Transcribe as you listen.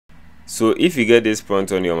So if you get this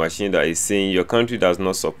prompt on your machine that is saying your country does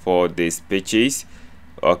not support this purchase,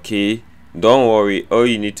 okay, don't worry, all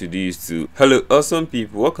you need to do is to hello awesome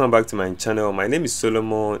people, welcome back to my channel. My name is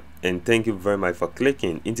Solomon and thank you very much for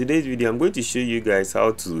clicking. In today's video I'm going to show you guys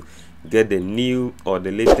how to get the new or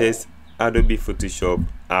the latest Adobe Photoshop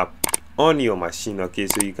app on your machine. Okay,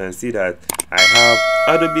 so you can see that I have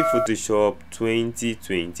Adobe Photoshop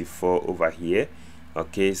 2024 over here.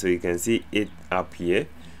 Okay, so you can see it up here.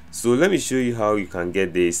 So let me show you how you can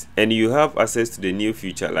get this, and you have access to the new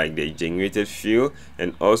feature like the Generative fill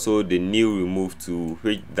and also the new remove tool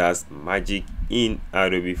which does magic in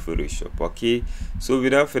Adobe Photoshop. Okay, so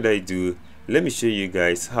without further ado, let me show you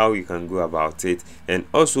guys how you can go about it. And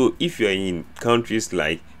also, if you're in countries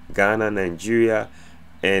like Ghana, Nigeria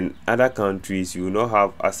and other countries, you will not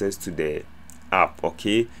have access to the app.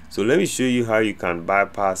 Okay, so let me show you how you can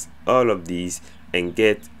bypass all of these and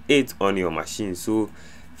get it on your machine. So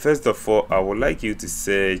first of all, I would like you to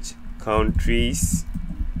search countries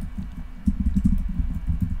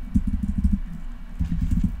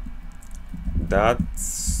that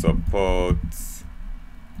support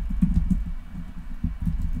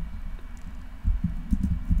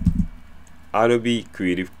Adobe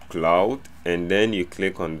Creative Cloud, and then you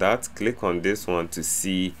click on that. Click on this one to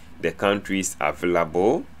see the countries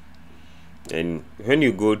available, and when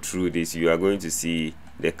you go through this you are going to see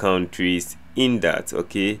the countries in that.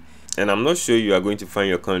 Okay, and I'm not sure you are going to find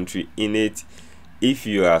your country in it if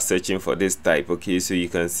you are searching for this type. Okay, so you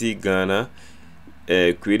can see Ghana,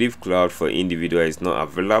 Creative Cloud for individual is not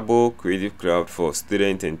available, Creative Cloud for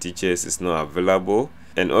students and teachers is not available,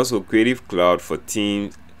 and also Creative Cloud for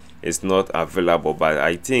teams is not available. But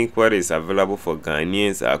I think what is available for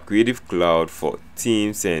Ghanaians are Creative Cloud for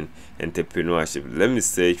teams and entrepreneurship. Let me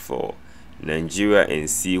search for Nigeria and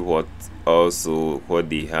see what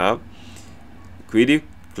they have. Creative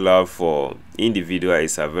Cloud for individual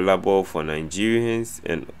is available for Nigerians,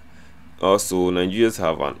 and also Nigerians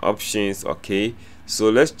have an options. Okay, so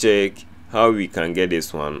let's check how we can get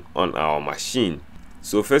this one on our machine.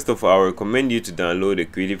 So first of all, I recommend you to download the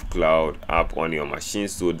Creative Cloud app on your machine.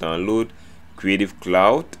 So download Creative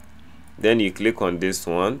Cloud, then you click on this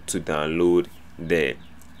one to download the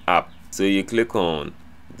app. So you click on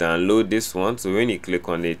download this one. So when you click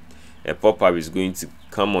on it, a pop-up is going to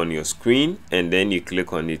come on your screen, and then you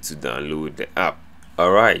click on it to download the app.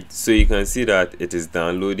 Alright, so you can see that it is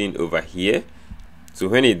downloading over here. So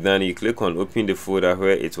when it's done, you click on open the folder where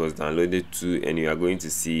it was downloaded to, and you are going to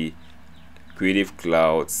see Creative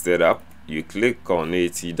Cloud setup. You click on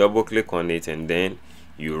it, you double click on it, and then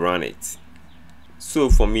you run it. So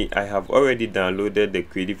for me, I have already downloaded the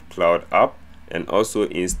Creative Cloud app and also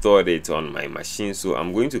installed it on my machine. So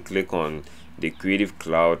I'm going to click on the Creative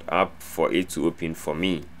Cloud app for it to open for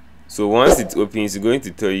me. So once it opens, it's going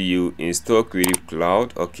to tell you install Creative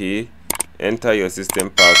Cloud. Okay, enter your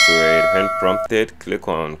system password. When prompted, click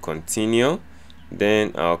on continue,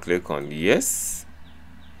 then I'll click on yes.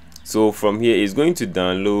 So from here it's going to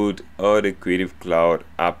download all the Creative Cloud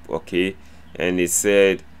app. Okay, and it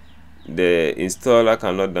said the installer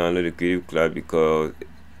cannot download the Creative Cloud because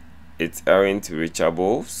it aren't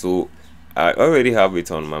reachable. So I already have it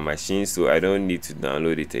on my machine, so I don't need to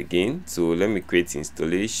download it again. So let me create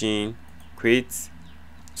installation, create.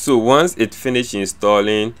 So once it finished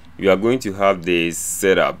installing, you are going to have this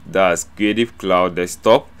setup, that's Creative Cloud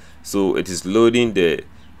desktop. So it is loading the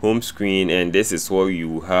home screen, and this is what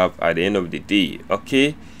you have at the end of the day.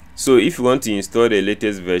 Okay, so if you want to install the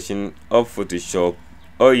latest version of Photoshop,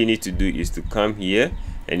 all you need to do is to come here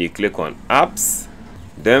and you click on apps,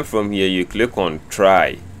 then from here you click on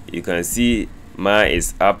try. You can see mine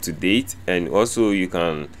is up to date, and also you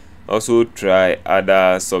can also try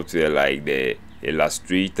other software like the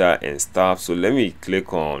Illustrator and stuff. So let me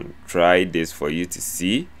click on try this for you to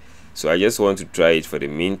see. So I just want to try it for the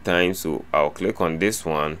meantime, so I'll click on this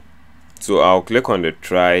one. So I'll click on the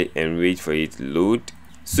try and wait for it to load.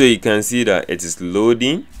 So you can see that it is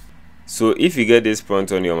loading. So if you get this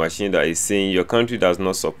prompt on your machine that is saying your country does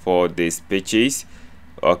not support this purchase,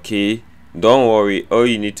 okay, don't worry, all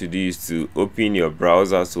you need to do is to open your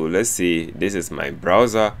browser. So let's say this is my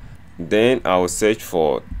browser, then I'll search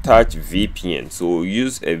for Touch VPN. So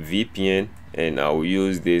use a VPN, and I'll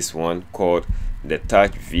use this one called the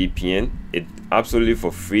Touch VPN. It's absolutely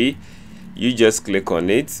for free. You just click on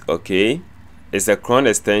it. Okay, it's a Chrome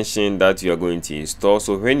extension that you are going to install.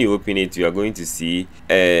 So when you open it, you are going to see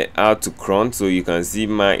add to Chrome. So you can see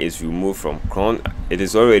mine is removed from Chrome. It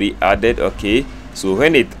is already added. Okay, so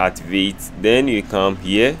when it activates, then you come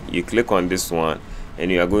here, you click on this one,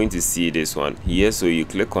 and you are going to see this one here. So you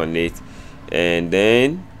click on it, and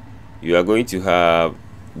then you are going to have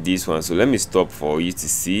this one. So let me stop for you to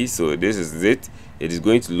see. So this is it. It is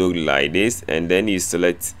going to look like this, and then you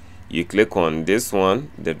click on this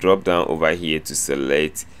one, the drop down over here, to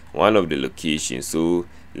select one of the locations. So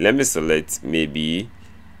let me select maybe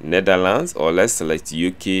Netherlands, or let's select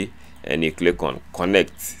UK, and you click on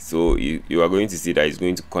connect. So you are going to see that it's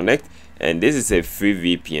going to connect, and this is a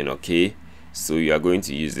free VPN. Okay, so you are going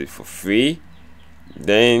to use it for free.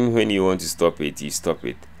 Then when you want to stop it, you stop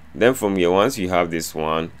it. Then from here, once you have this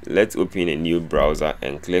one, let's open a new browser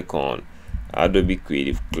and click on Adobe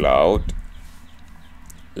Creative Cloud.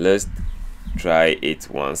 Let's try it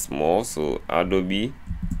once more. So Adobe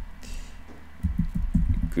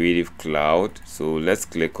Creative Cloud. So let's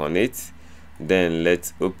click on it, then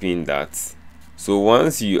let's open that. So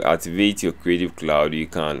once you activate your Creative Cloud, you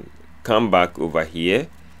can come back over here,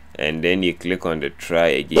 and then you click on the try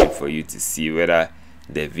again for you to see whether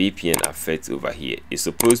the VPN affects over here. It's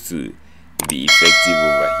supposed to be effective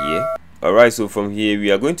over here. Alright, so from here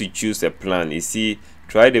we are going to choose a plan. You see,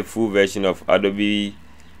 try the full version of Adobe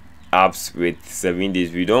apps with 7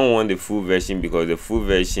 days. We don't want the full version because the full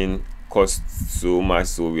version costs so much.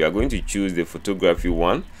 So we are going to choose the photography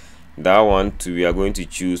one. That one too, we are going to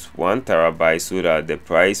choose 1 terabyte so that the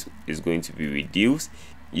price is going to be reduced.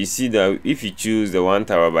 You see that if you choose the 1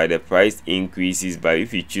 terabyte, the price increases, but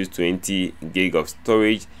if you choose 20 gig of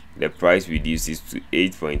storage, the price reduces to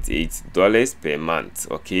 $8.8 per month.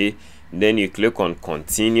 Okay, then you click on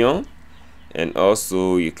continue, and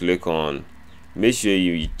also you click on, make sure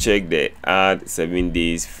you check the add 7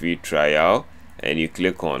 days free trial, and you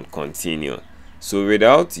click on continue. So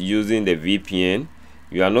without using the VPN,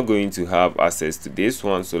 you are not going to have access to this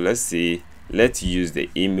one. So let's use the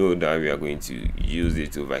email that we are going to use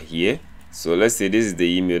it over here. So let's say this is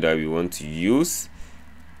the email that we want to use,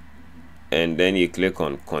 and then you click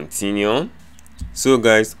on continue. So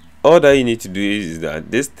guys, all that you need to do is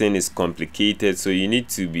that this thing is complicated, so you need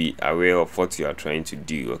to be aware of what you are trying to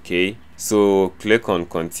do. Okay, so click on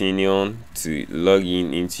continue to log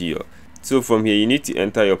in into your, so from here you need to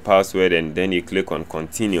enter your password, and then you click on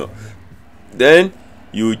continue. Then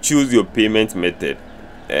you choose your payment method.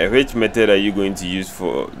 Which method are you going to use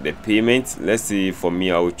for the payment? Let's say for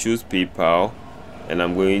me, I will choose PayPal, and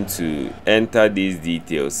I'm going to enter these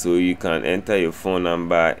details. So you can enter your phone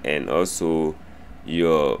number and also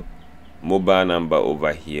your mobile number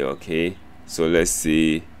over here. Okay, so let's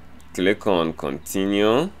say click on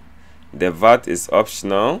continue. The VAT is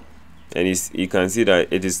optional, and you can see that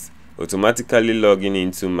it is automatically logging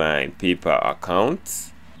into my PayPal account.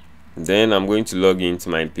 Then I'm going to log into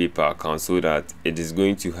my PayPal account so that it is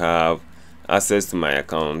going to have access to my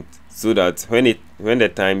account, so that when the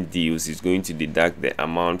time deals, it's going to deduct the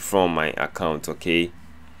amount from my account. Okay,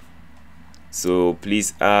 so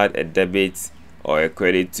please add a debit or a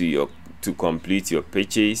credit to complete your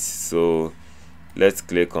purchase. So let's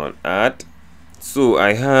click on add. So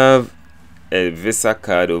I have a Visa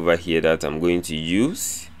card over here that I'm going to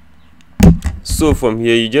use. So from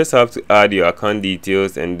here you just have to add your account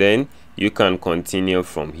details, and then you can continue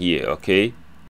from here. Okay,